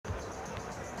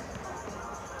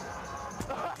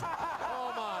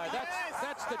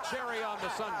cherry on the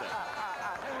sundae.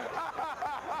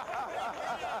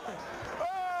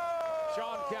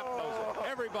 Shawn Kemp knows it.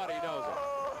 Everybody knows it.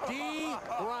 Dee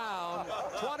Brown,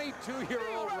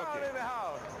 22-year-old rookie. In the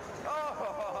house.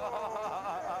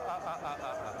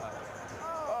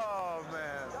 Oh,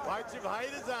 man. Watch him hide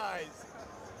his eyes.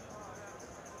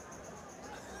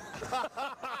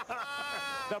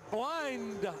 The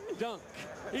blind dunk.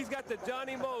 He's got the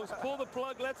Johnny Most. Pull the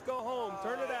plug, let's go home.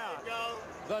 Turn it out.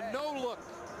 The no-look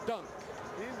dunk.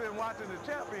 He's been watching the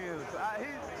champions.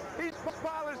 He's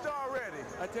polished already.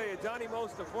 I tell you, Johnny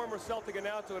Most, the former Celtic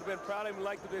announcer, would have been proud of him,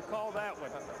 like to be called that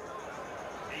one.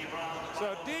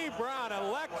 So Dee Brown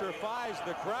electrifies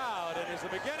the crowd and is the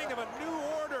beginning of a new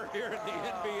order here in the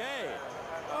NBA.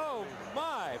 Oh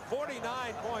my,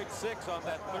 49.6 on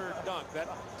that third dunk. That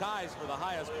ties for the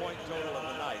highest point total of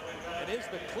the night. It is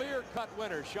the clear-cut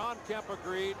winner. Shawn Kemp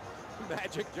agreed.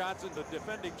 Magic Johnson, the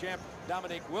defending champ,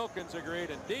 Dominique Wilkins agreed.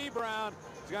 And Dee Brown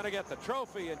is going to get the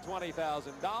trophy and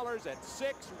 $20,000 at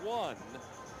 6-1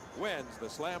 wins the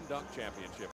Slam Dunk Championship.